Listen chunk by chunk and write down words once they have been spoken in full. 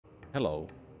Hello,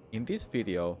 in this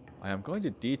video I am going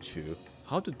to teach you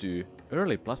how to do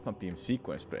early plasma beam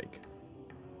sequence break.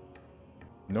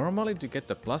 Normally to get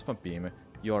the plasma beam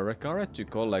you are required to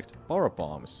collect power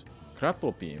bombs,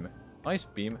 grapple beam, ice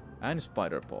beam and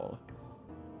spider ball.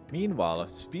 Meanwhile,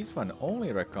 speedrun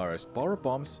only requires power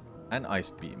bombs and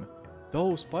ice beam,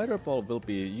 though spider ball will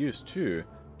be used too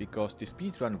because the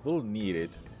speedrun will need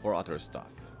it for other stuff.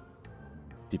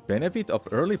 The benefit of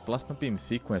early plasma beam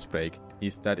sequence break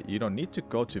is that you don't need to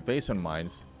go to Vason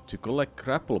mines to collect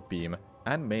grapple beam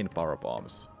and main power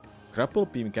bombs. Grapple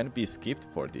beam can be skipped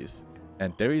for this,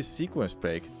 and there is sequence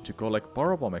break to collect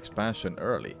power bomb expansion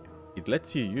early. It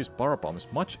lets you use power bombs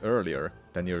much earlier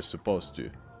than you're supposed to.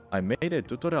 I made a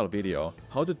tutorial video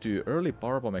how to do early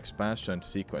power bomb expansion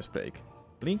sequence break.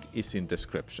 Link is in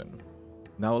description.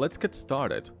 Now let's get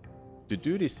started. To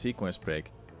do this sequence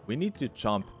break, we need to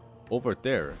jump over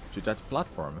there to that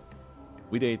platform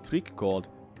with a trick called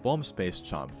bomb space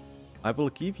jump. I will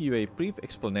give you a brief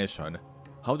explanation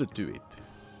how to do it.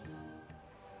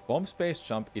 Bomb space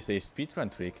jump is a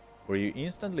speedrun trick where you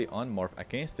instantly unmorph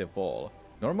against the wall.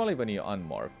 Normally when you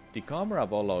unmorph, the camera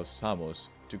follows Samus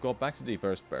to go back to the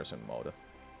first person mode.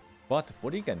 But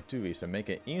what you can do is make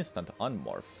an instant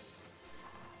unmorph.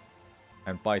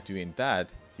 And by doing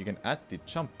that, you can add the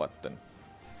jump button.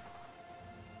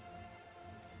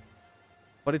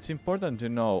 But it's important to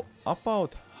know,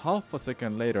 about half a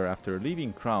second later after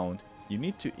leaving ground, you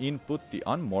need to input the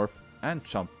unmorph and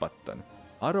jump button,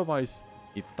 otherwise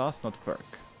it does not work.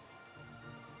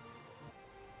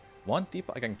 One tip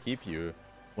I can give you,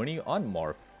 when you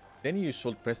unmorph, then you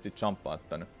should press the jump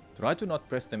button. Try to not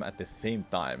press them at the same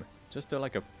time, just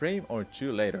like a frame or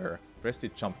two later, press the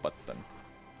jump button.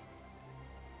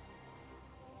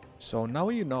 So now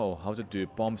you know how to do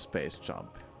bomb space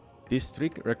jump. This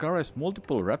trick requires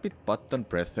multiple rapid button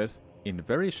presses in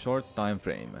very short time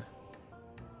frame.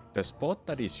 The spot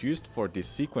that is used for this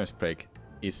sequence break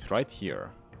is right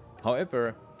here.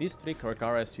 However, this trick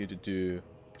requires you to do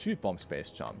 2 bomb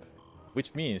space jump,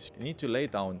 which means you need to lay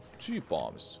down 2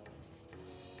 bombs.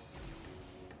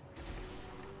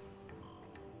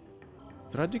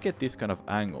 Try to get this kind of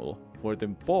angle where the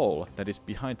ball that is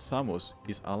behind Samus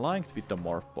is aligned with the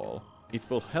morph ball. It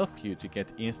will help you to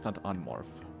get instant unmorph.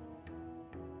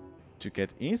 To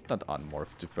get instant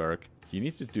unmorph to work, you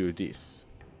need to do this.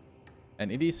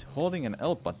 And it is holding an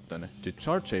L button to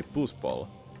charge a boost ball.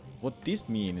 What this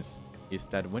means is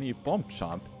that when you bomb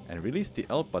jump and release the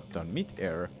L button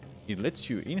mid-air, it lets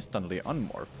you instantly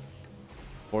unmorph.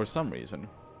 For some reason.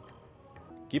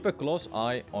 Keep a close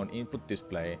eye on input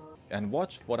display and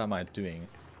watch what am I doing.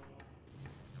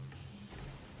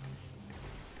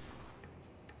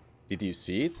 Did you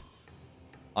see it?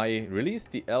 I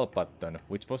released the L button,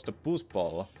 which was the boost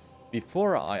ball,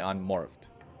 before I unmorphed.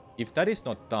 If that is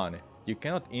not done, you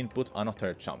cannot input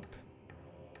another jump.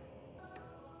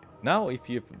 Now if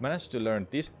you've managed to learn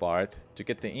this part to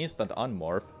get the instant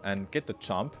unmorph and get the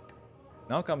jump,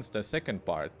 now comes the second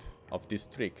part of this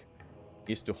trick,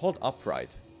 is to hold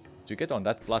upright to get on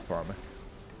that platform.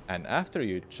 And after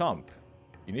you jump,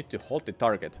 you need to hold the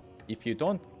target. If you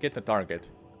don't get the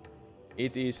target,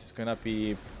 it is gonna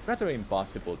be rather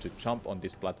impossible to jump on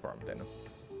this platform then.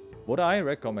 What I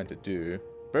recommend to do,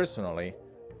 personally,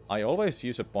 I always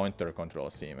use a pointer control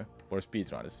scheme for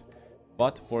speedruns.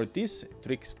 But for this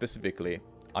trick specifically,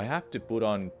 I have to put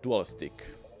on dual stick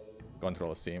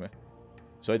control scheme.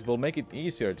 So it will make it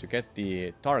easier to get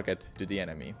the target to the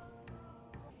enemy.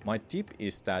 My tip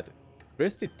is that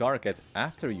press the target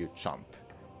after you jump,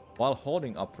 while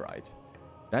holding upright.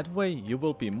 That way you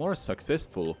will be more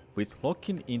successful with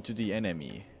locking into the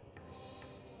enemy.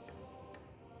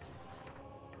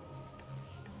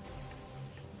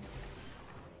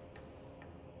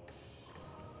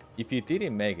 If you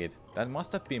didn't make it, that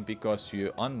must have been because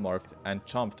you unmorphed and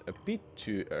jumped a bit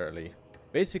too early.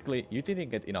 Basically, you didn't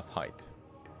get enough height.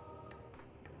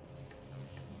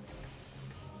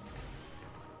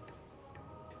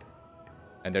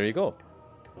 And there you go.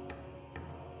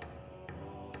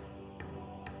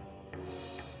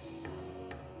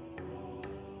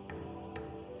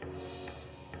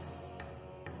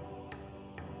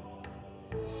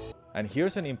 And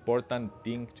here's an important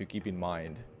thing to keep in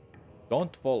mind.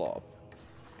 Don't fall off.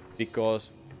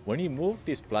 Because when you move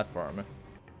this platform,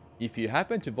 if you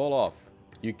happen to fall off,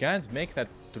 you can't make that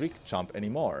trick jump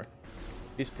anymore.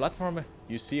 This platform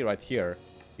you see right here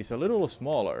is a little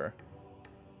smaller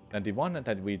than the one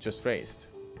that we just raised.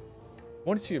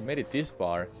 Once you've made it this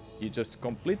far, you just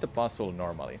complete the puzzle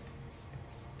normally.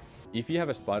 If you have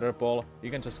a spider ball, you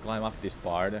can just climb up this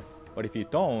part, but if you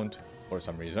don't, for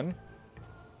some reason,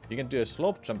 you can do a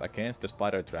slope jump against the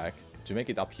spider track to make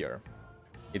it up here.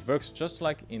 It works just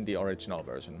like in the original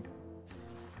version.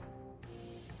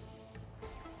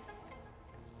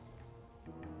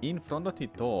 In front of the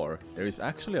door, there is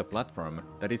actually a platform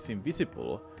that is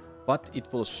invisible, but it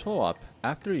will show up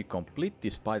after you complete the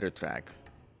spider track.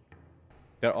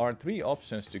 There are 3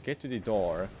 options to get to the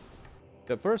door.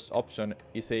 The first option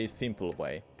is a simple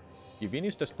way. You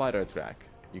finish the spider track.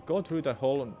 You go through the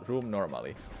whole room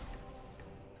normally.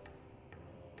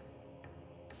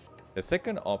 The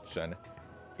second option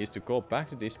is to go back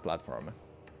to this platform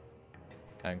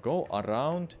and go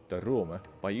around the room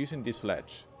by using this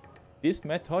ledge. This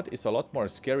method is a lot more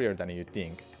scarier than you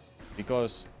think,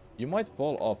 because you might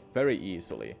fall off very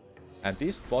easily, and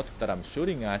this spot that I'm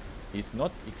shooting at is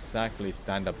not exactly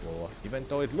standable, even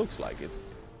though it looks like it.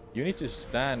 You need to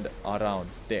stand around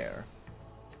there.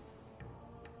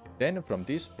 Then from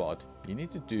this spot, you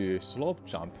need to do slope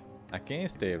jump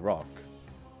against a rock,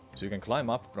 so you can climb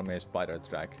up from a spider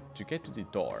track to get to the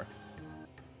door.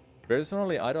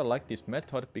 Personally, I don't like this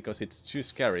method because it's too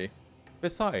scary.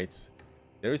 Besides,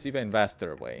 there is even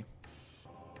faster way.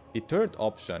 The third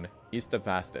option is the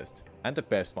fastest, and the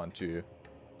best one too.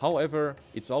 However,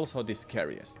 it's also the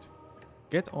scariest.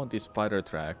 Get on the spider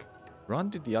track, run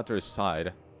to the other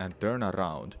side and turn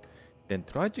around, then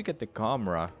try to get the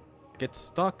camera get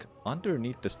stuck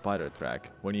underneath the spider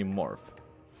track when you morph.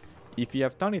 If you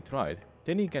have done it right,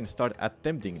 then you can start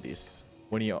attempting this.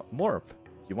 When you morph,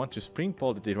 you want to spring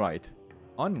pole to the right,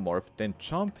 unmorph, then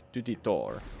jump to the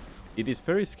door. It is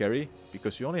very scary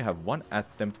because you only have 1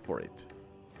 attempt for it.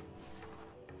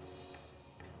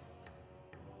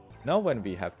 Now when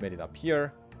we have made it up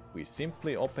here, we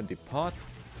simply open the pot,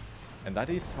 and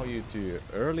that is how you do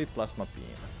early plasma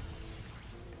beam.